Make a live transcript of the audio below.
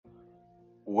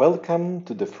Welcome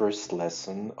to the first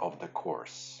lesson of the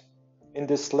course. In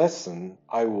this lesson,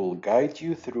 I will guide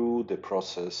you through the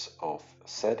process of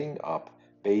setting up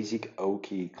Basic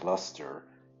OKE Cluster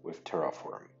with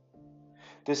Terraform.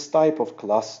 This type of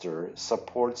cluster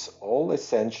supports all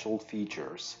essential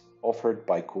features offered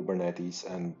by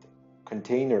Kubernetes and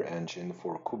container engine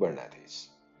for Kubernetes,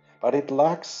 but it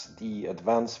lacks the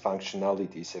advanced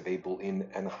functionalities available in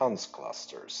enhanced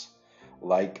clusters,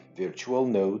 like virtual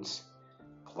nodes,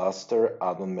 cluster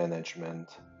add-on management,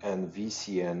 and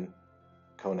VCN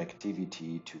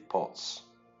connectivity to pods.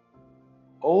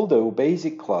 Although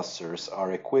basic clusters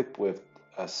are equipped with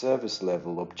a service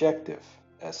level objective,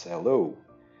 SLO,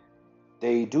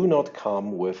 they do not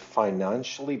come with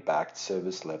financially backed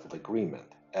service level agreement,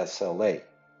 SLA.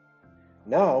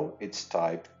 Now it's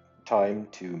time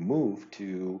to move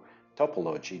to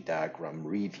topology diagram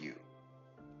review.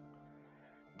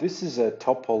 This is a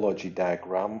topology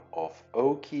diagram of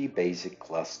OKE basic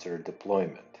cluster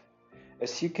deployment.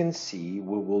 As you can see,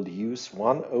 we will use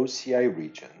one OCI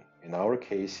region. In our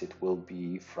case, it will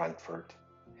be Frankfurt.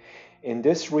 In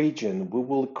this region, we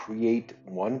will create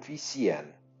one VCN,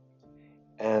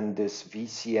 and this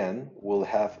VCN will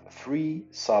have three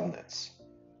subnets.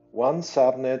 One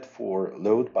subnet for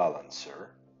load balancer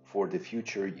for the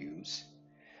future use,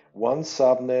 one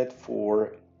subnet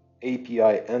for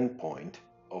API endpoint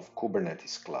of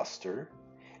Kubernetes cluster,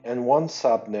 and one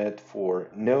subnet for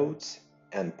nodes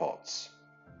and pods.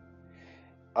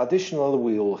 Additionally,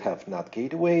 we will have NAT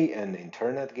gateway and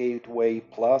internet gateway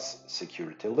plus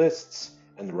security lists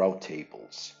and route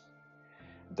tables.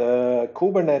 The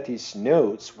Kubernetes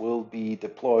nodes will be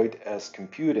deployed as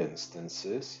compute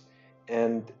instances,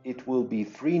 and it will be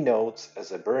 3 nodes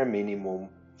as a bare minimum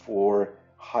for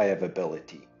high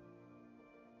availability.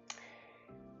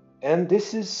 And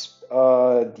this is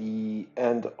the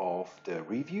end of the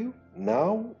review.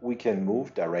 Now we can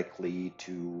move directly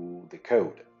to the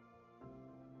code.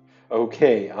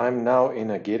 Okay, I'm now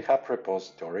in a GitHub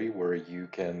repository where you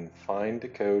can find the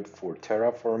code for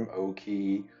Terraform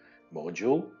OKE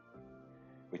module,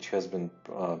 which has been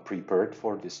prepared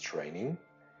for this training.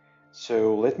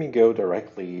 So let me go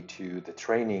directly to the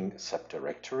training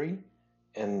subdirectory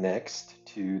and next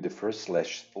to the first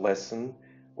lesson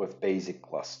with basic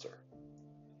cluster.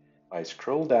 I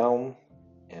scroll down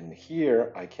and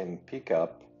here I can pick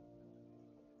up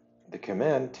the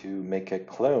command to make a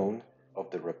clone of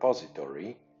the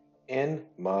repository in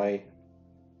my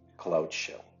Cloud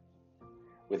Shell.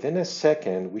 Within a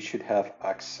second, we should have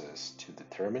access to the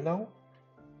terminal.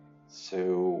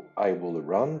 So I will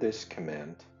run this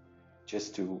command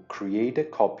just to create a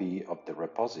copy of the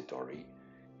repository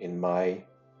in my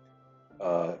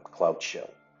Cloud Shell.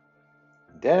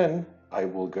 Then I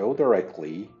will go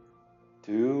directly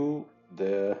to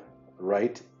the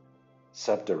right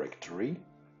subdirectory,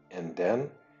 and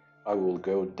then I will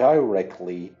go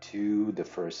directly to the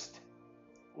first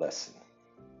lesson.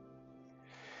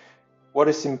 What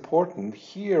is important,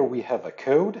 here we have a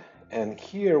code, and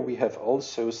here we have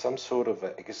also some sort of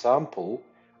an example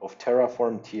of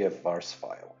Terraform TF-vars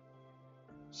file.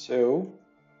 So,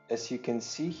 as you can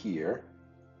see here,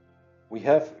 we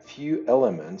have few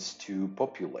elements to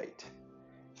populate.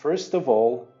 First of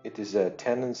all, it is a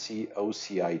tenancy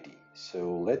OCID.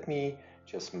 So let me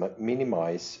just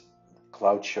minimize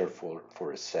Cloud Share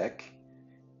for a sec.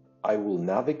 I will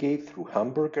navigate through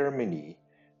hamburger menu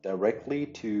directly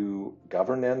to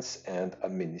governance and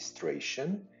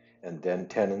administration, and then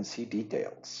tenancy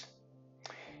details.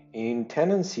 In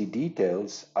tenancy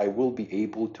details, I will be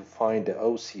able to find the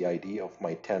OCID of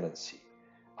my tenancy.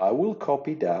 I will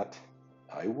copy that.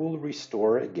 I will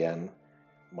restore again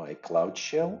my Cloud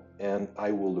Shell, and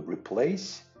I will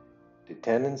replace the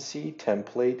tenancy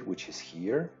template, which is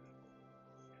here.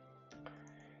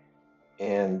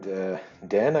 And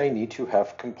then I need to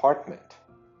have compartment,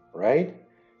 right?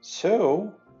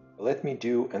 So let me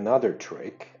do another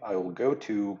trick. I will go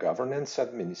to governance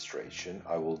administration.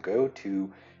 I will go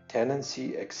to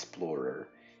tenancy explorer,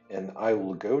 and I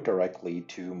will go directly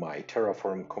to my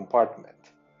Terraform compartment.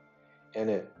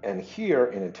 And here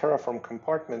in a Terraform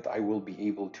compartment, I will be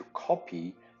able to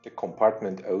copy the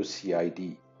compartment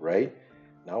OCID, right?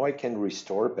 Now I can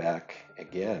restore back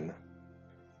again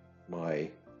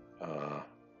my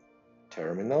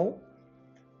terminal,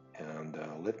 and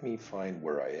let me find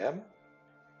where I am.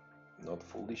 Not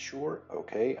fully sure.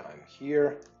 Okay, I'm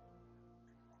here.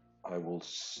 I will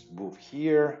move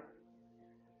here.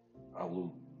 I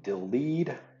will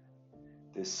delete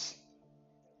this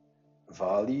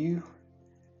value,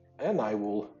 and I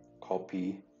will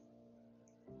copy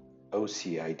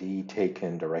OCID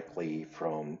taken directly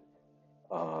from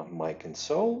my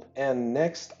console, and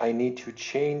next I need to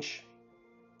change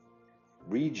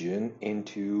region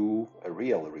into a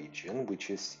real region, which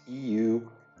is EU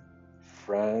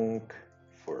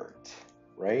Frankfurt,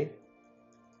 right?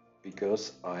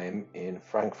 Because I'm in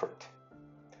Frankfurt.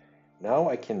 Now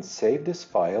I can save this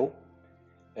file,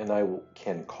 and I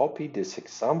can copy this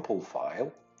example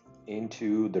file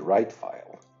into the right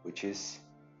file, which is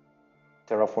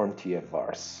Terraform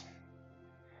TFVars.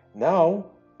 Now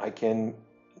I can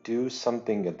do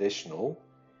something additional,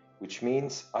 which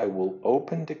means I will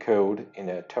open the code in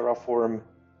a Terraform,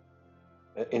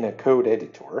 in a code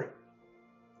editor,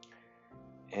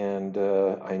 and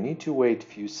I need to wait a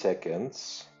few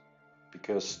seconds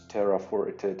because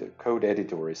Terraform, the code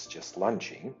editor is just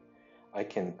launching. I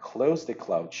can close the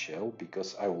Cloud Shell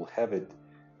because I will have it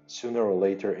sooner or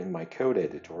later in my code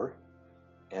editor,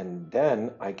 and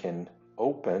then I can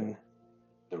open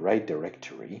the right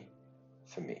directory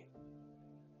for me.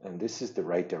 And this is the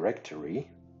right directory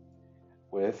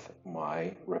with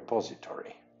my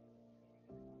repository.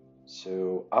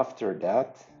 So after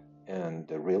that and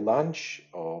the relaunch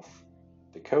of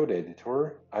the code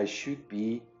editor, I should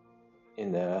be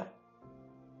in a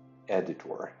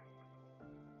editor.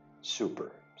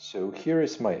 Super. So here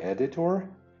is my editor,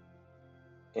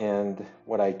 and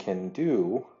what I can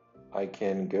do, I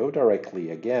can go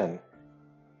directly again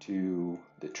to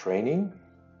the training,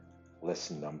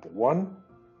 lesson number 1,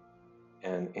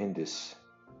 and in this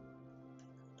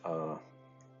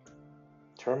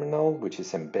terminal, which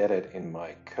is embedded in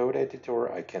my code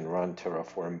editor, I can run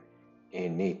Terraform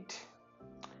init,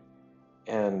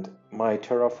 and my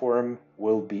Terraform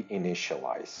will be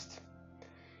initialized.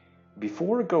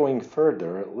 Before going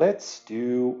further, let's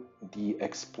do the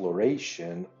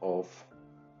exploration of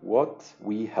what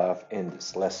we have in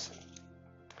this lesson.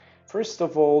 First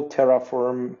of all,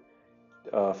 Terraform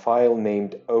file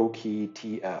named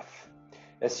OKE-TF.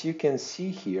 As you can see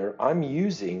here, I'm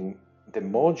using the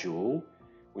module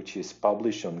which is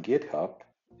published on GitHub,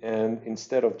 and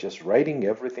instead of just writing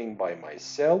everything by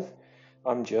myself,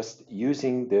 I'm just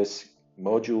using this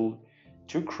module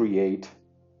to create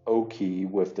OKE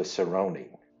with the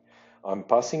surrounding. I'm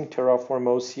passing Terraform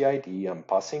OCID, I'm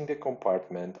passing the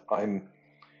compartment, I'm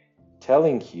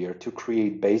telling here to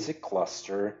create basic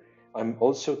cluster. I'm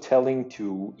also telling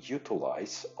to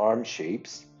utilize ARM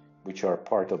shapes, which are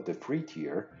part of the free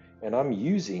tier, and I'm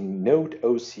using node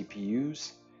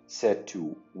OCPUs set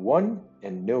to 1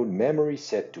 and node memory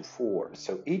set to 4.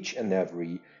 So each and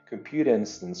every compute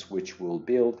instance which will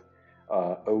build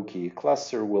OKE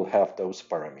cluster will have those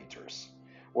parameters.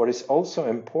 What is also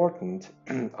important,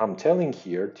 I'm telling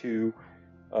here to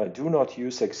do not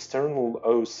use external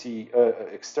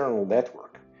external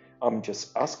network. I'm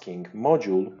just asking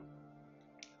module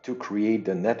to create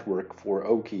the network for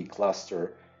OKE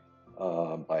cluster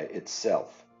by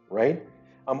itself, right?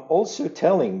 I'm also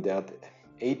telling that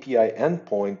API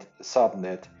endpoint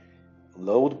subnet,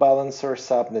 load balancer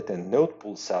subnet, and node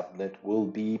pool subnet will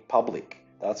be public.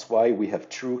 That's why we have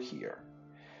true here.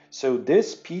 So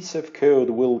this piece of code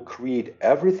will create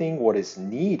everything what is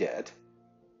needed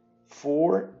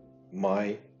for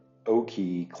my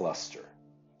OKE cluster.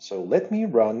 So let me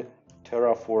run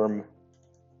Terraform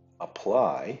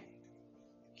apply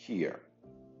here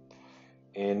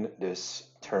in this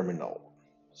terminal.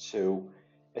 So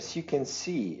as you can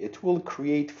see, it will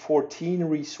create 14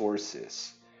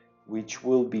 resources which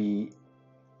will be,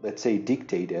 let's say,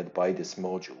 dictated by this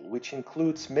module, which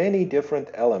includes many different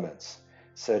elements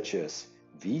such as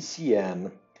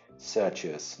VCN, such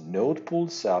as node pool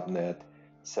subnet,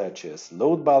 such as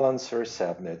load balancer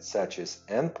subnet, such as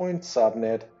endpoint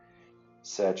subnet,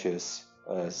 such as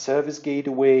service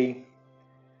gateway,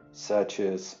 such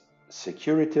as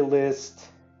security list,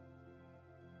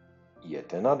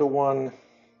 yet another one,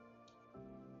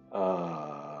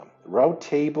 route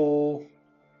table,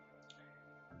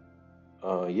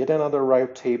 yet another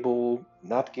route table,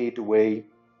 NAT gateway,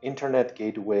 internet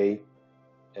gateway,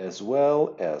 as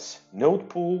well as node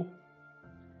pool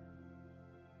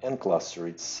and cluster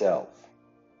itself.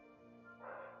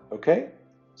 Okay,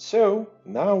 so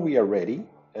now we are ready,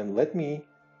 and let me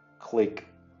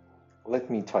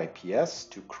type yes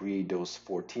to create those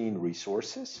 14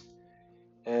 resources,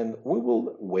 and we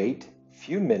will wait a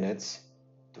few minutes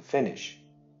to finish.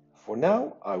 For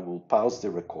now, I will pause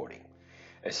the recording.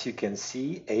 As you can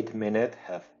see, 8 minutes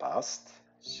have passed,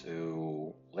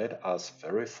 so let us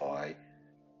verify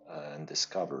and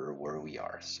discover where we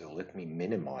are. So let me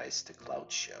minimize the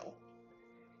Cloud Shell.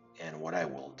 And what I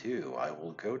will do, I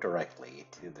will go directly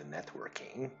to the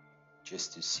networking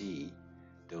just to see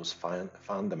those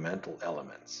fundamental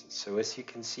elements. So as you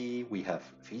can see, we have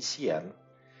VCN,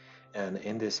 And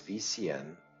in this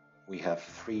VCN, we have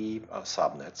three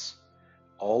subnets.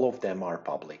 All of them are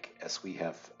public, as we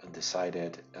have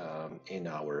decided in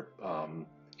our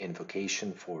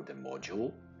invocation for the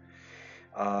module.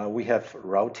 We have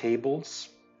route tables.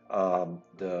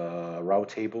 The route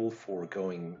table for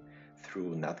going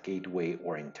through NAT gateway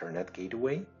or internet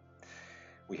gateway.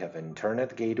 We have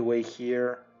internet gateway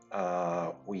here.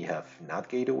 We have NAT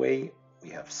gateway. We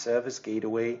have service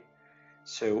gateway.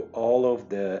 So all of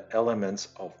the elements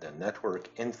of the network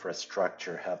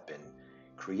infrastructure have been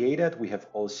created. We have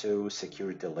also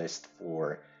secured the list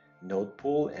for node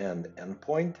pool and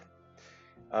endpoint.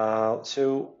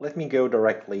 So let me go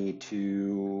directly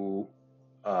to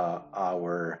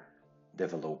our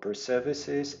developer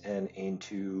services and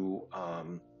into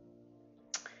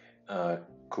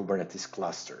Kubernetes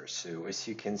cluster. So as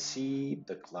you can see,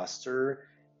 the cluster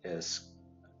is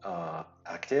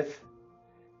active.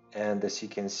 And as you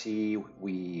can see,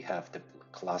 we have the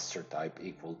cluster type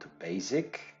equal to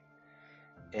basic.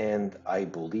 And I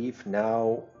believe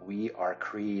now we are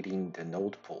creating the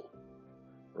node pool,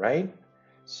 right?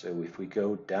 So if we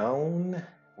go down,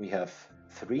 we have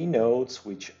 3 nodes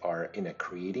which are in a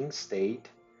creating state.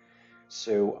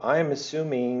 So I'm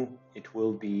assuming it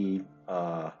will be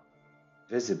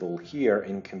visible here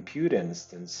in compute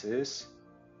instances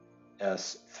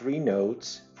as 3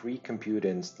 nodes, 3 compute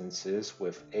instances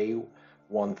with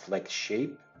A1 flex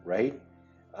shape, right?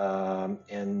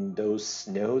 And those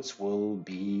nodes will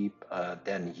be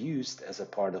then used as a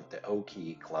part of the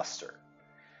OKE cluster.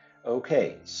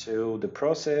 Okay, so the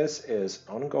process is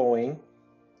ongoing,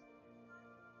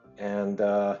 and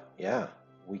yeah,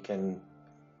 we can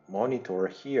monitor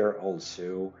here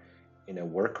also in a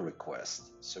work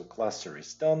request. So cluster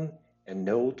is done and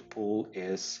node pool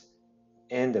is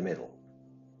in the middle.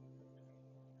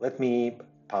 Let me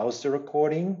pause the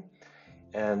recording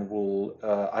and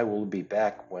I will be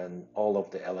back when all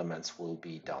of the elements will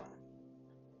be done.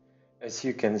 As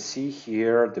you can see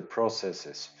here, the process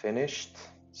is finished.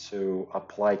 So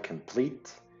apply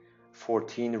complete,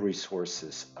 14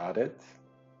 resources added.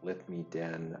 Let me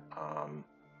then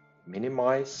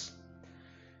minimize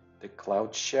the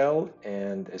Cloud Shell,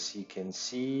 and as you can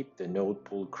see, the node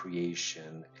pool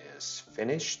creation is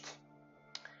finished.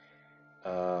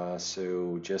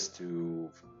 So just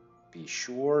to be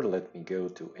sure, let me go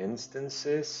to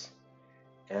instances,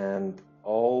 and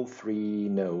all 3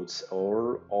 nodes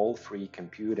or all 3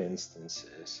 compute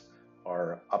instances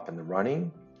are up and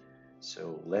running.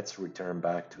 So let's return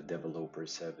back to developer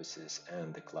services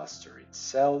and the cluster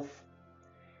itself.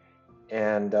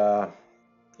 And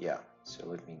yeah, so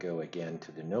let me go again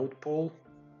to the node pool.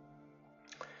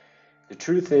 The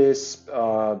truth is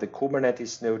the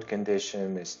Kubernetes node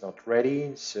condition is not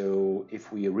ready. So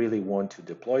if we really want to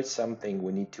deploy something,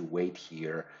 we need to wait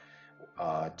here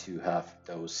to have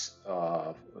those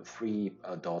 3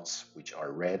 dots, which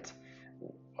are red,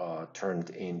 turned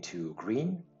into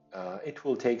green. It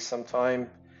will take some time,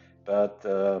 but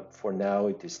for now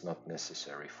it is not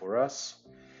necessary for us.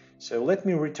 So let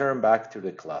me return back to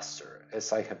the cluster.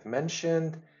 As I have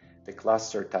mentioned, the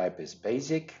cluster type is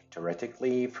basic.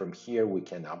 Theoretically, from here we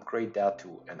can upgrade that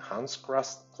to enhanced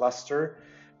cluster,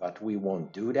 but we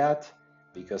won't do that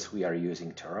because we are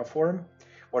using Terraform.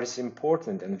 What is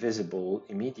important and visible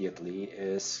immediately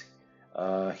is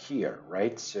here,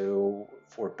 right? So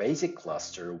for basic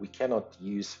cluster, we cannot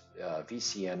use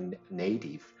VCN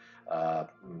native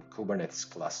Kubernetes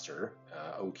cluster,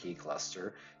 OKE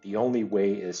cluster. The only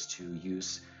way is to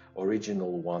use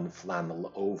original one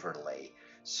flannel overlay.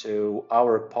 So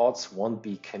our pods won't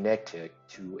be connected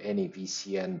to any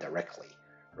VCN directly,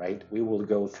 right? We will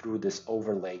go through this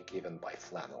overlay given by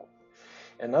flannel.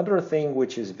 Another thing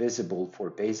which is visible for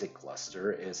basic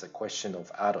cluster is a question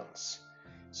of add-ons.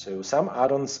 So some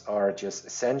add-ons are just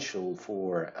essential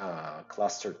for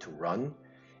cluster to run,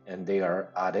 and they are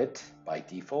added by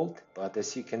default. But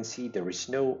as you can see, there is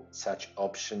no such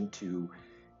option to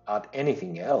add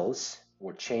anything else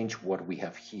or change what we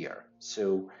have here.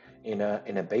 So in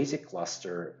a basic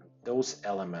cluster, those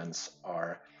elements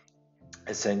are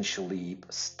essentially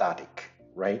static,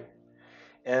 right?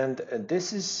 And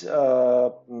this is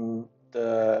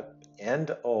the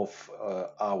end of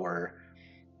our,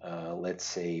 let's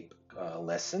say,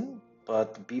 lesson.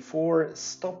 But before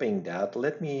stopping that,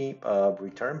 let me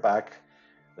return back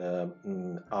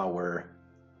our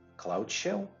Cloud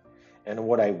Shell. And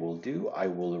what I will do, I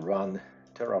will run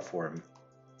Terraform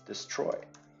destroy.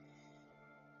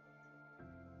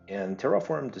 And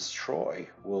Terraform destroy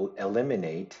will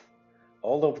eliminate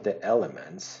all of the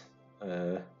elements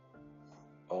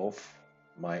of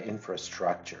my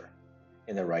infrastructure.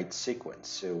 in the right sequence.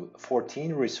 So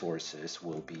 14 resources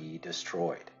will be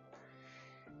destroyed.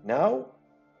 Now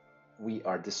we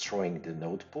are destroying the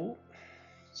node pool.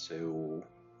 So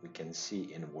we can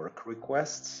see in work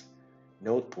requests,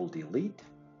 node pool delete,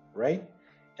 right?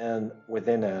 And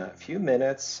within a few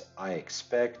minutes, I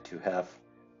expect to have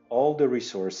all the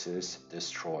resources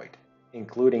destroyed,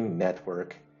 including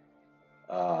network,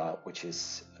 which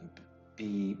is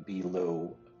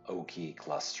below OKE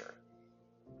cluster.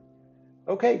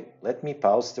 Okay, let me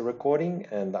pause the recording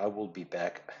and I will be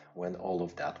back when all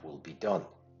of that will be done.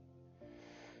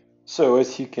 So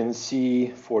as you can see,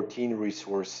 14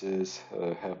 resources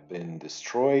have been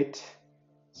destroyed.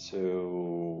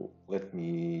 So let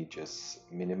me just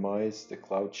minimize the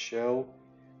Cloud Shell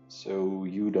so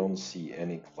you don't see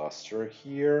any cluster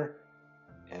here.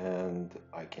 And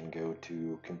I can go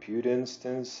to compute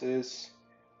instances.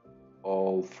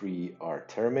 All 3 are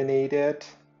terminated.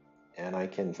 And I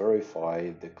can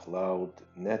verify the cloud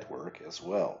network as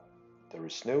well. There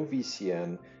is no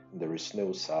VCN, there is no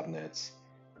subnets,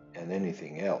 and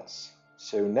anything else.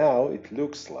 So now it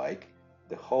looks like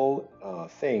the whole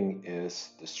thing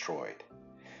is destroyed.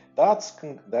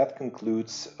 That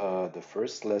concludes the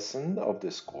first lesson of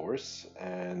this course,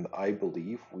 and I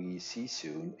believe we see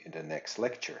soon in the next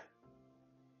lecture.